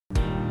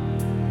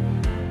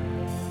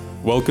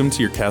Welcome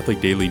to your Catholic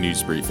Daily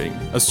News Briefing,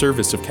 a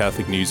service of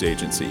Catholic News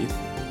Agency.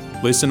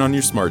 Listen on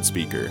your smart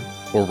speaker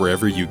or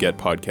wherever you get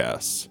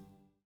podcasts.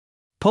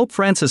 Pope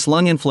Francis'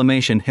 lung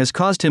inflammation has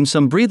caused him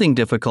some breathing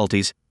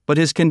difficulties, but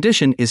his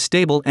condition is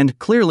stable and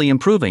clearly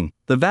improving,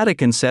 the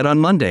Vatican said on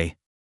Monday.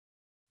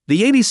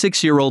 The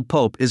 86-year-old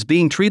Pope is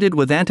being treated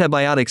with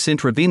antibiotics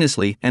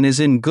intravenously and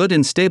is in good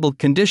and stable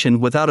condition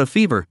without a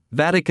fever,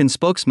 Vatican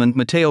spokesman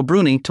Matteo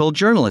Bruni told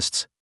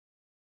journalists.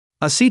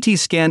 A CT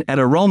scan at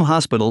a Rome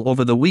hospital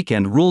over the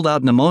weekend ruled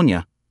out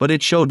pneumonia, but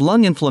it showed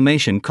lung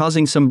inflammation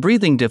causing some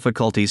breathing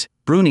difficulties,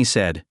 Bruni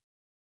said.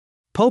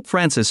 Pope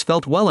Francis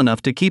felt well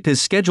enough to keep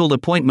his scheduled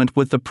appointment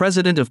with the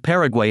president of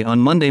Paraguay on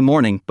Monday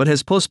morning but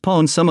has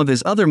postponed some of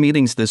his other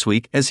meetings this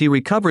week as he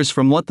recovers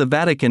from what the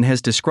Vatican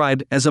has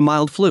described as a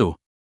mild flu.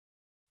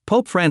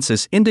 Pope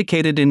Francis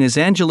indicated in his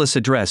Angelus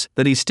address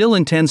that he still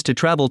intends to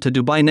travel to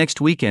Dubai next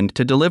weekend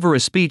to deliver a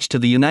speech to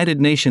the United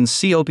Nations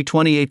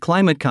COP28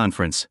 climate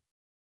conference.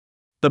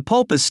 The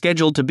Pope is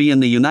scheduled to be in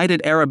the United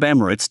Arab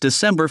Emirates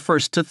December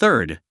 1st to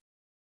 3rd.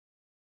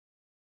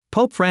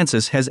 Pope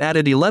Francis has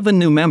added 11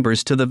 new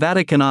members to the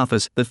Vatican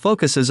office that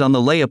focuses on the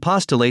lay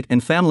apostolate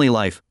and family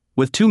life,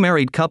 with 2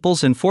 married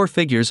couples and 4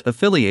 figures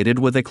affiliated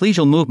with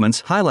ecclesial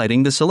movements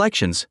highlighting the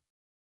selections.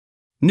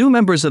 New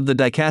members of the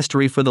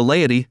dicastery for the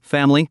laity,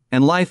 family,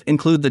 and life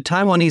include the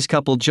Taiwanese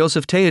couple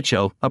Joseph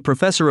Teochew, a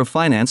professor of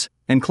finance,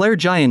 and Claire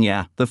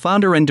Jianya, the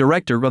founder and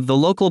director of the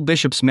local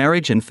Bishop's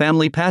Marriage and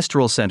Family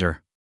Pastoral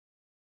Center.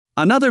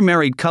 Another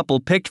married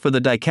couple picked for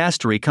the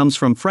dicastery comes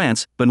from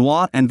France,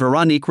 Benoit and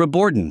Veronique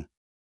Raborden.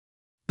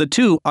 The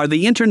two are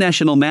the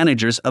international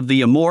managers of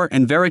the Amour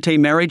and Vérité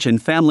Marriage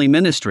and Family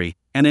Ministry,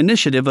 an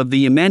initiative of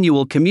the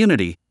Emmanuel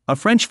Community, a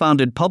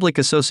French-founded public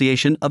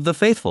association of the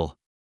faithful.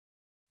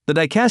 The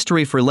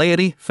dicastery for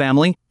laity,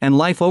 family, and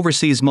life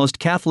oversees most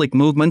Catholic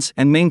movements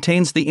and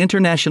maintains the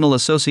international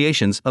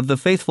associations of the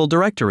faithful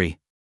directory.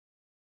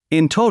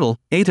 In total,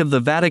 8 of the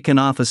Vatican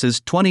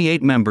office's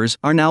 28 members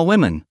are now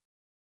women.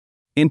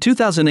 In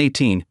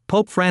 2018,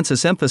 Pope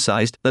Francis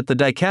emphasized that the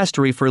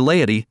dicastery for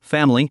laity,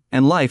 family,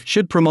 and life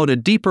should promote a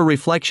deeper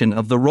reflection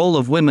of the role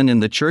of women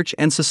in the Church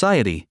and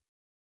society.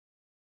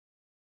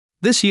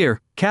 This year,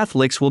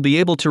 Catholics will be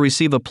able to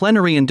receive a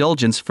plenary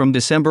indulgence from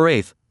December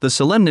 8, the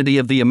Solemnity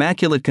of the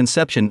Immaculate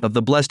Conception of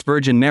the Blessed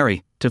Virgin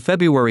Mary, to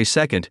February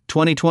 2,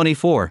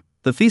 2024,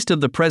 the Feast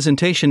of the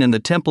Presentation in the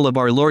Temple of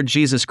our Lord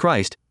Jesus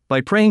Christ,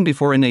 by praying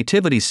before a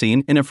nativity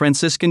scene in a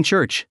Franciscan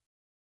church.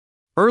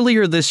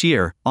 Earlier this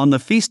year, on the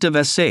Feast of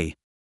St.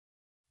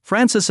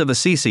 Francis of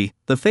Assisi,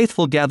 the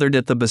faithful gathered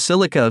at the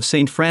Basilica of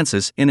St.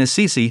 Francis in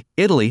Assisi,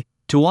 Italy,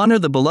 to honor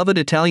the beloved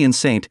Italian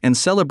saint and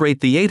celebrate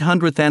the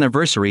 800th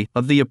anniversary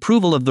of the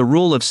approval of the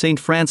rule of St.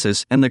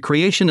 Francis and the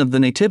creation of the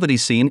nativity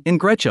scene in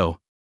Greccio.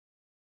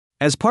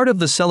 As part of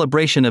the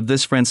celebration of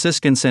this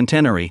Franciscan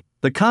centenary,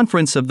 the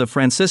Conference of the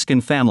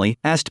Franciscan Family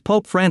asked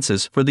Pope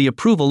Francis for the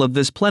approval of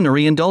this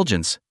plenary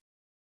indulgence.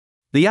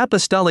 The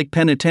Apostolic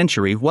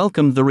Penitentiary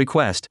welcomed the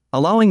request,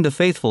 allowing the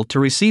faithful to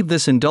receive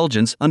this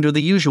indulgence under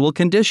the usual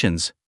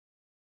conditions.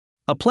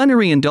 A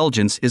plenary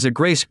indulgence is a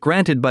grace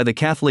granted by the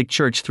Catholic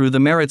Church through the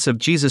merits of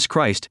Jesus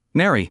Christ,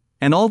 Mary,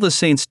 and all the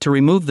saints to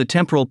remove the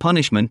temporal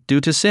punishment due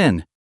to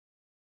sin.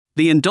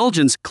 The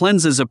indulgence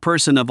cleanses a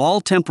person of all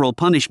temporal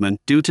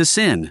punishment due to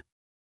sin.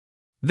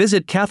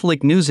 Visit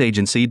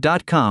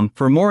CatholicNewsAgency.com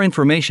for more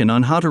information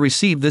on how to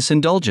receive this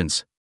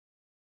indulgence.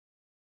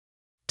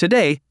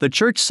 Today, the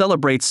Church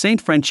celebrates Saint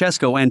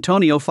Francesco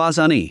Antonio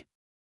Fazzani.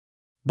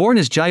 Born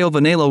as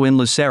Giovanello in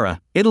Lucera,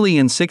 Italy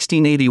in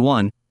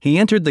 1681, he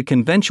entered the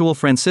Conventual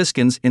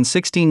Franciscans in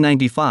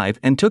 1695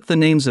 and took the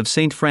names of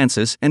Saint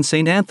Francis and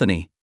Saint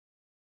Anthony.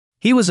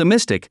 He was a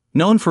mystic,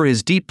 known for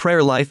his deep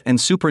prayer life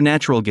and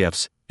supernatural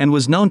gifts, and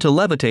was known to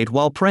levitate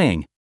while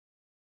praying.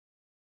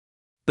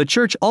 The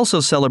Church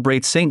also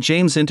celebrates Saint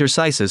James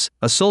Intercisus,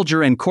 a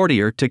soldier and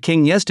courtier to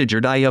King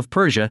Yezdijerd of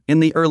Persia in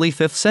the early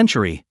 5th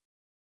century.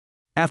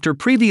 After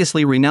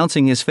previously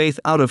renouncing his faith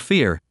out of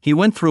fear, he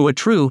went through a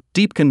true,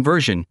 deep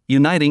conversion,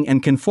 uniting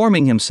and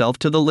conforming himself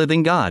to the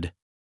living God.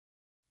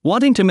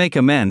 Wanting to make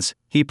amends,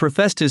 he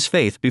professed his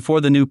faith before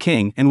the new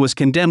king and was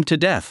condemned to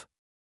death.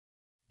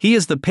 He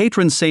is the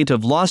patron saint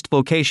of lost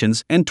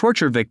vocations and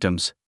torture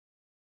victims.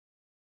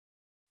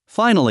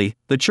 Finally,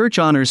 the Church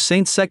honors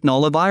Saint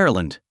Secnall of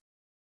Ireland.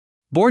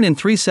 Born in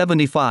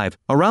 375,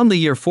 around the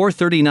year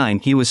 439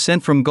 he was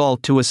sent from Gaul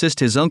to assist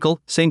his uncle,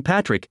 St.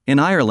 Patrick, in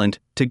Ireland,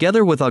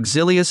 together with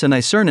Auxilius and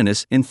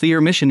Iserninus in their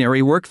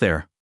missionary work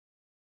there.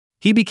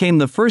 He became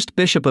the first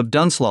bishop of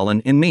Dunslallen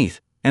in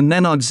Meath, and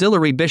then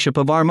auxiliary bishop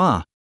of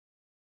Armagh.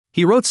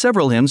 He wrote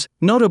several hymns,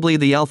 notably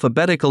the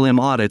alphabetical hymn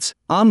Audits,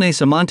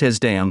 Omnes Amantes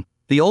Deum,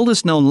 the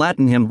oldest known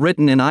Latin hymn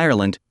written in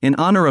Ireland, in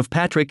honor of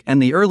Patrick,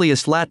 and the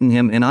earliest Latin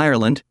hymn in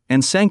Ireland,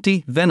 and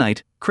Sancti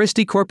Venite,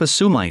 Christi Corpus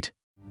Sumite.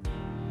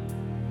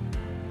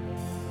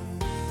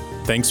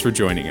 Thanks for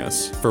joining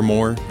us. For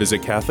more,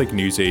 visit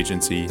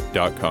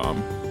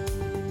CatholicNewsAgency.com.